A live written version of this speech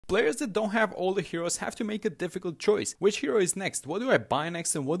Players that don't have all the heroes have to make a difficult choice. Which hero is next? What do I buy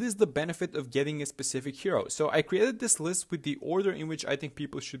next? And what is the benefit of getting a specific hero? So I created this list with the order in which I think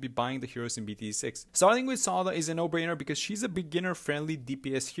people should be buying the heroes in BTD6. Starting with Sada is a no-brainer because she's a beginner-friendly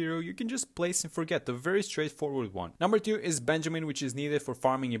DPS hero you can just place and forget, a very straightforward one. Number 2 is Benjamin, which is needed for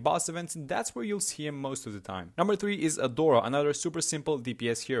farming in boss events, and that's where you'll see him most of the time. Number 3 is Adora, another super simple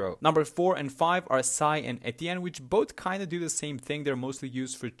DPS hero. Number 4 and 5 are Sai and Etienne, which both kinda do the same thing. They're mostly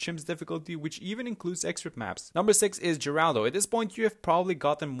used for Chimps difficulty, which even includes extra maps. Number 6 is Geraldo. At this point you have probably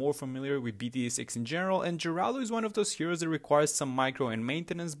gotten more familiar with BTD6 in general, and Geraldo is one of those heroes that requires some micro and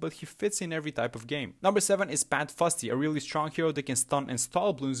maintenance, but he fits in every type of game. Number 7 is Pat Fusty, a really strong hero that can stun and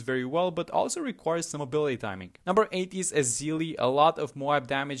stall bloons very well, but also requires some ability timing. Number 8 is Azili, a lot of Moab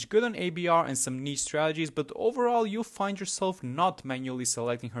damage, good on ABR and some niche strategies, but overall you'll find yourself not manually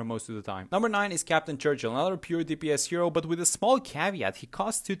selecting her most of the time. Number 9 is Captain Churchill, another pure DPS hero, but with a small caveat. He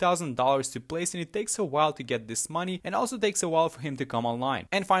costs $2,000 to place and it takes a while to get this money, and also takes a while for him to come online.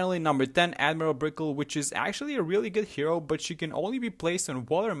 And finally, number 10, Admiral Brickle, which is actually a really good hero, but she can only be placed on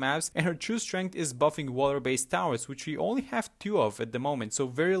water maps, and her true strength is buffing water based towers, which we only have 2 of at the moment, so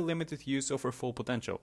very limited use of her full potential.